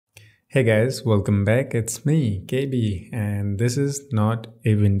Hey guys, welcome back. It's me, KB, and this is not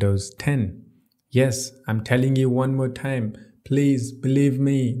a Windows 10. Yes, I'm telling you one more time. Please believe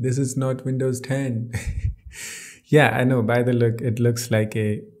me, this is not Windows 10. Yeah, I know by the look, it looks like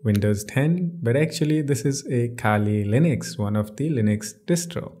a Windows 10, but actually, this is a Kali Linux, one of the Linux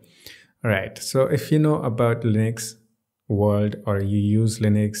distro. Alright, so if you know about Linux world or you use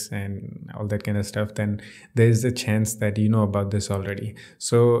Linux and all that kind of stuff, then there is a chance that you know about this already.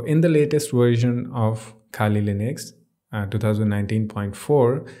 So in the latest version of Kali Linux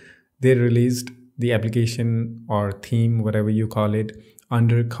 2019.4, they released the application or theme, whatever you call it,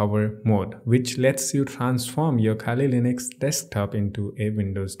 undercover mode, which lets you transform your Kali Linux desktop into a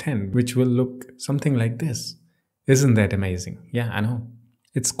Windows 10, which will look something like this. Isn't that amazing? Yeah, I know.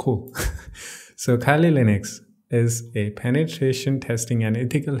 It's cool. So Kali Linux is a penetration testing and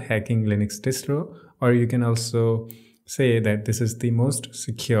ethical hacking Linux distro, or you can also say that this is the most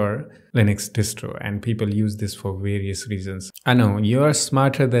secure Linux distro and people use this for various reasons. I know you are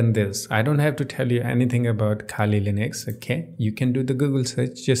smarter than this. I don't have to tell you anything about Kali Linux, okay? You can do the Google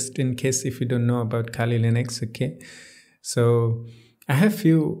search just in case if you don't know about Kali Linux, okay? So I have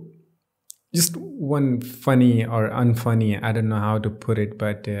just one funny or unfunny, I don't know how to put it,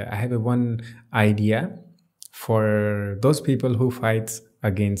 but I have one idea for those people who fights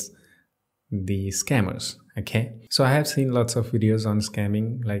against the scammers. Okay, so I have seen lots of videos on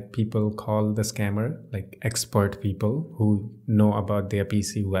scamming, like people call the scammer like expert people who know about their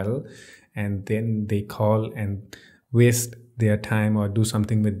PC well, and then they call and waste their time or do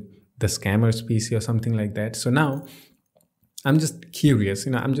something with the scammer's PC or something like that. So now I'm just curious,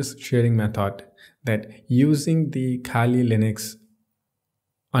 I'm just sharing my thought that using the Kali Linux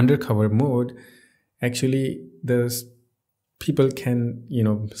undercover mode, actually the people can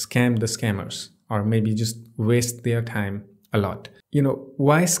scam the scammers or maybe just waste their time a lot.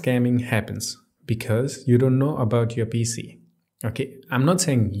 Why scamming happens? Because you don't know about your PC. Okay, I'm not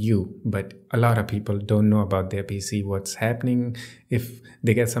saying you, but a lot of people don't know about their PC, what's happening. If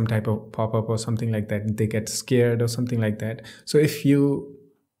they get some type of pop-up or something like that, they get scared or something like that. So if you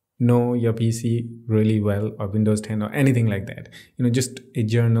know your PC really well, or Windows 10 or anything like that, just a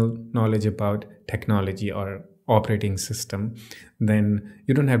general knowledge about technology or operating system, then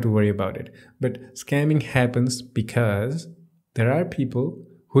you don't have to worry about it. But scamming happens because there are people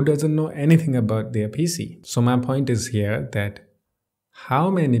who doesn't know anything about their PC. So my point is here that how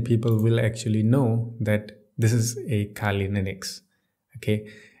many people will actually know that this is a Kali Linux? Okay,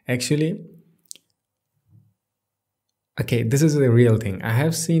 actually, okay, this is a real thing. I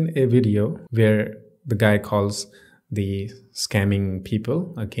have seen a video where the guy calls the scamming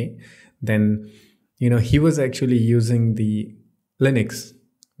people, okay? Then, he was actually using the Linux,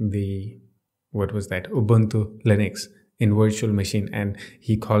 what was that? Ubuntu Linux in virtual machine, and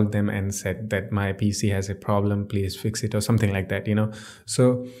he called them and said that my PC has a problem, please fix it or something like that,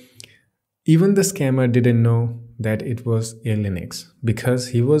 So even the scammer didn't know that it was a Linux because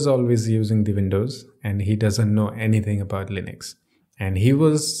he was always using the Windows and he doesn't know anything about Linux. And he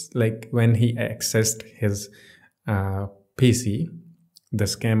was like, when he accessed his PC, the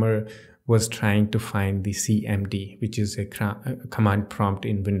scammer was trying to find the CMD, which is a command prompt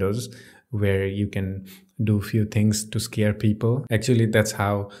in Windows where you can do a few things to scare people. Actually, that's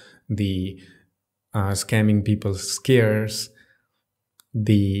how the scamming people scares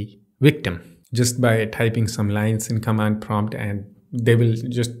the victim, just by typing some lines in command prompt, and they will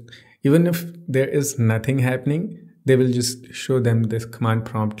just, even if there is nothing happening, they will just show them this command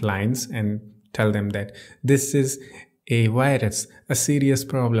prompt lines and tell them that this is a virus, a serious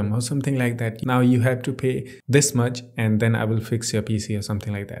problem or something like that. Now you have to pay this much and then I will fix your PC or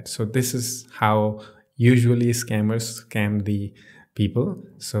something like that. So this is how usually scammers scam the people.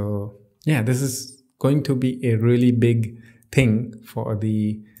 So yeah, this is going to be a really big thing for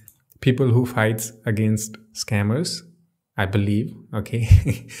the people who fights against scammers, I believe.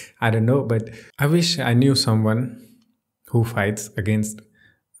 Okay, I don't know, but I wish I knew someone who fights against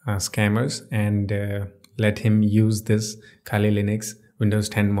scammers and let him use this Kali Linux Windows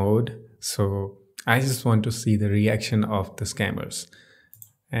 10 mode. So I just want to see the reaction of the scammers.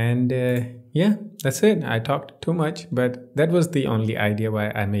 And yeah, that's it. I talked too much, but that was the only idea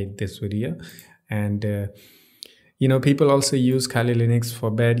why I made this video. And people also use Kali Linux for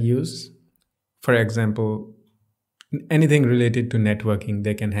bad use. For example, anything related to networking,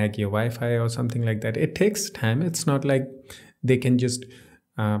 they can hack your Wi-Fi or something like that. It takes time. It's not like they can just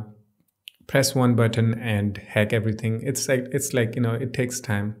press one button and hack everything. It's like it takes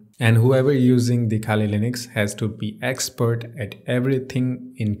time. And whoever using the Kali Linux has to be expert at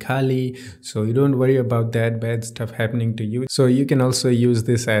everything in Kali. So you don't worry about that bad stuff happening to you. So you can also use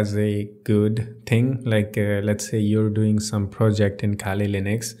this as a good thing. Like let's say you're doing some project in Kali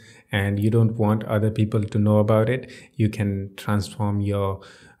Linux and you don't want other people to know about it. You can transform your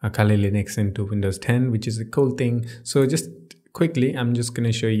Kali Linux into Windows 10, which is a cool thing. So just quickly, I'm just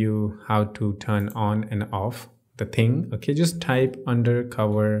going to show you how to turn on and off the thing. Okay, just type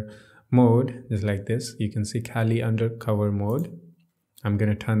undercover mode, just like this. You can see Kali undercover mode. I'm going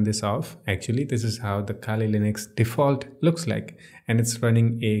to turn this off. Actually, this is how the Kali Linux default looks like, and it's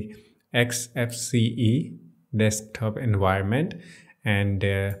running a XFCE desktop environment. And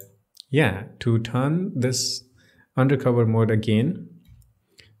yeah, to turn this undercover mode again,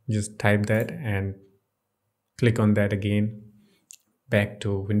 just type that and click on that again. Back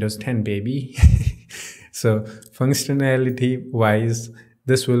to Windows 10, baby. So functionality wise,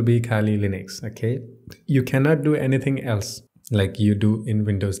 this will be Kali Linux. Okay, you cannot do anything else like you do in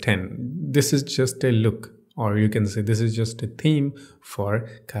Windows 10. This is just a look, or you can say this is just a theme for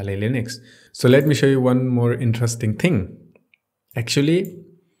Kali Linux. So let me show you one more interesting thing. Actually,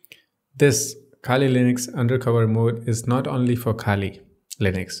 this Kali Linux undercover mode is not only for Kali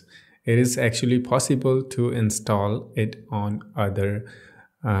Linux. It is actually possible to install it on other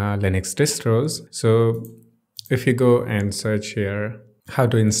Linux distros. So if you go and search here how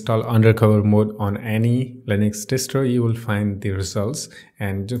to install undercover mode on any Linux distro, you will find the results.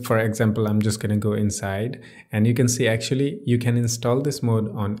 And for example, I'm just going to go inside and you can see actually you can install this mode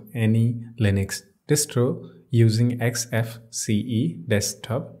on any Linux distro using XFCE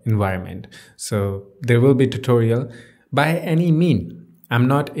desktop environment. So there will be tutorial by any means. I'm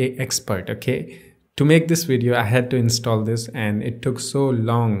not an expert, okay? To make this video, I had to install this and it took so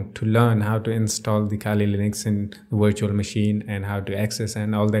long to learn how to install the Kali Linux in the virtual machine and how to access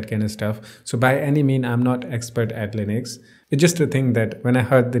and all that kind of stuff. So by any means, I'm not expert at Linux. It's just a thing that when I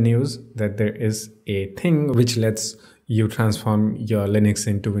heard the news that there is a thing which lets you transform your Linux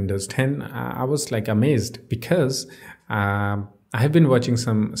into Windows 10, I was like amazed because I have been watching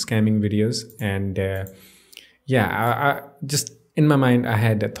some scamming videos and yeah, I just in my mind, I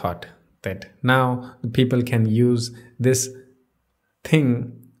had a thought that now people can use this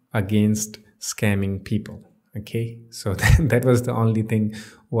thing against scamming people. Okay, so that was the only thing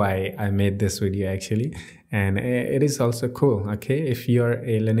why I made this video actually. And it is also cool. Okay, if you're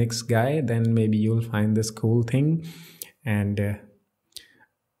a Linux guy, then maybe you'll find this cool thing. And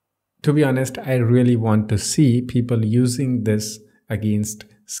to be honest, I really want to see people using this against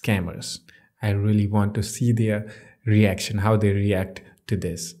scammers. I really want to see their reaction, how they react to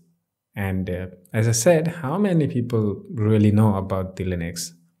this. And as I said, how many people really know about the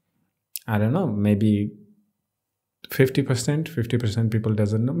Linux? I don't know, maybe 50% people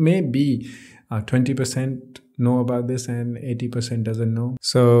doesn't know. Maybe 20% know about this and 80% doesn't know.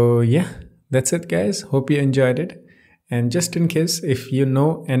 So yeah, that's it guys. Hope you enjoyed it. And just in case, if you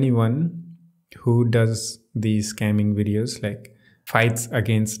know anyone who does these scamming videos, like fights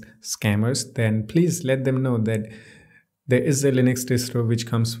against scammers, then please let them know that there is a Linux distro which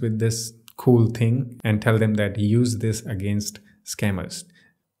comes with this cool thing, and tell them that use this against scammers.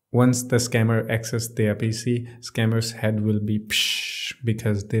 Once the scammer accesses their PC, scammer's head will be psh,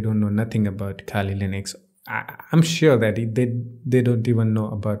 because they don't know nothing about Kali Linux. I'm sure that they don't even know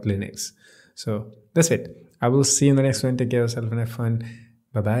about Linux. So that's it. I will see you in the next one. Take care of yourself and have fun.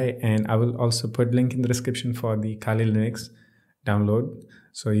 Bye-bye. And I will also put link in the description for the Kali Linux download.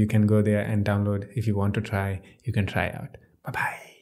 So you can go there and download. If you want to try, you can try out. Bye-bye.